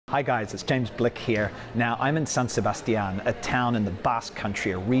Hi guys, it's James Blick here. Now I'm in San Sebastian, a town in the Basque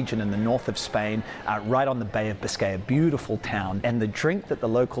Country, a region in the north of Spain, right on the Bay of Biscay, a beautiful town. And the drink that the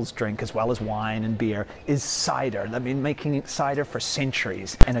locals drink, as well as wine and beer, is cider. They've been making cider for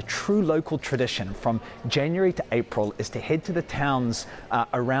centuries. And a true local tradition from January to April is to head to the towns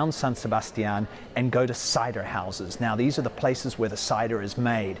around San Sebastian and go to cider houses. Now these are the places where the cider is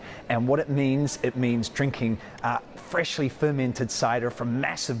made. And what it means drinking freshly fermented cider from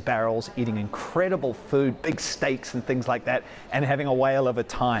massive barrels, eating incredible food, big steaks and things like that, and having a whale of a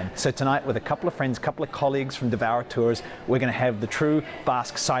time. So tonight, with a couple of friends, a couple of colleagues from Devour Tours, we're going to have the true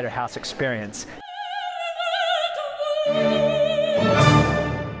Basque cider house experience.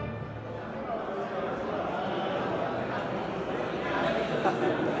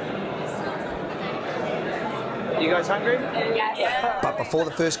 You guys hungry? Yeah. But before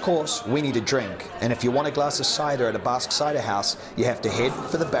the first course, we need a drink. And if you want a glass of cider at a Basque cider house, you have to head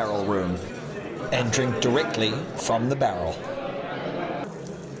for the barrel room and drink directly from the barrel.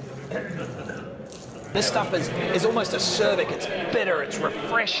 This stuff is almost acerbic. It's bitter, it's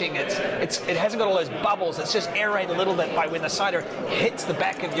refreshing, it hasn't got all those bubbles. It's just aerated a little bit by when the cider hits the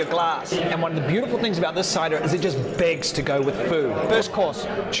back of your glass. And one of the beautiful things about this cider is it just begs to go with food. First course,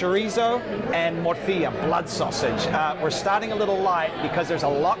 chorizo and morcilla, blood sausage. We're starting a little light because there's a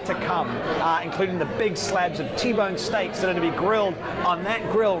lot to come, including the big slabs of T-bone steaks that are to be grilled on that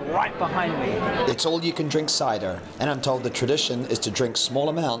grill right behind me. It's all you can drink cider, and I'm told the tradition is to drink small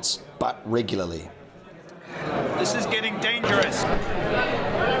amounts, but regularly. This is getting dangerous.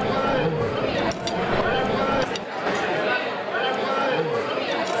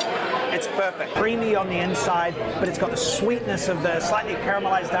 It's perfect. Creamy on the inside, but it's got the sweetness of the slightly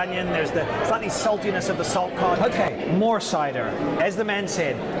caramelized onion. There's the slightly saltiness of the salt cod. Okay, more cider. As the man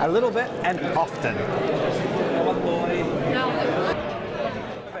said, a little bit and often.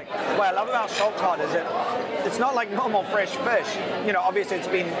 What I love about salt cod is it's not like normal fresh fish. You know, obviously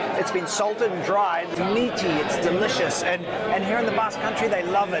it's been salted and dried. It's meaty, it's delicious, and here in the Basque Country they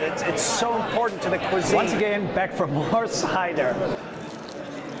love it. It's so important to the cuisine. Once again, back for more cider.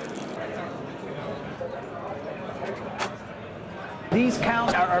 These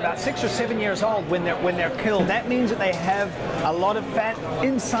cows are about 6 or 7 years old when they're killed. That means that they have a lot of fat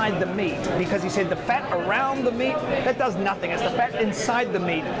inside the meat, because he said the fat around the meat, that does nothing. It's the fat inside the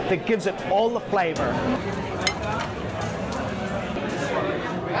meat that gives it all the flavor.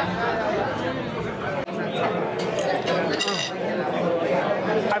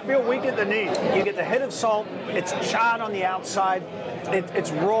 I feel weak at the knee. You get the hit of salt, it's charred on the outside,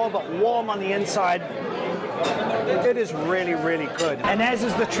 it's raw but warm on the inside. It is really, really good. And as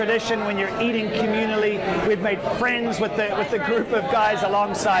is the tradition when you're eating communally, we've made friends with the group of guys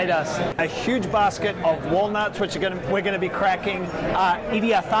alongside us. A huge basket of walnuts, which we're going to be cracking.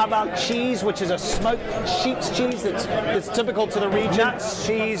 Idiazabal cheese, which is a smoked sheep's cheese that's typical to the region. Nuts,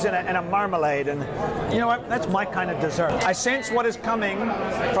 cheese, and a marmalade. And you know what? That's my kind of dessert. I sense what is coming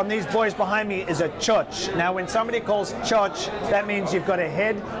from these boys behind me is a choch. Now, when somebody calls choch, that means you've got to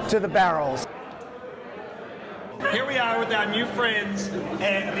head to the barrels. Here we are with our new friends,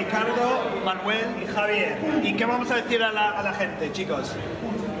 Ricardo, Manuel y Javier. ¿Y qué vamos a decir a la gente, chicos?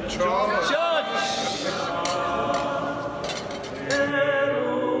 ¡Choch!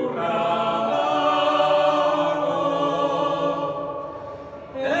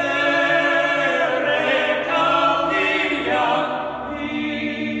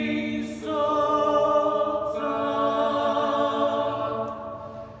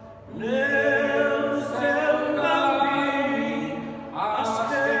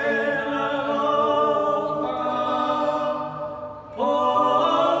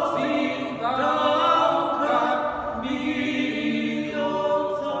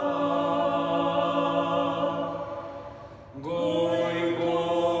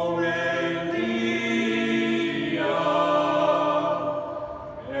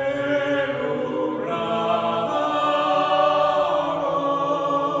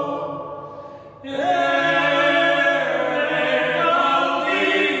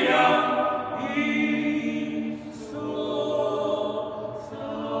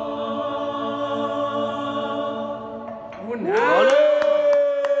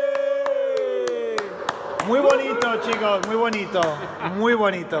 Muy bonito, chicos, muy bonito, muy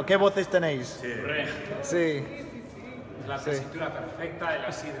bonito. ¿Qué voces tenéis? Sí. Sí. Es la tesitura perfecta de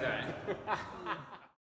la sidra, ¿eh?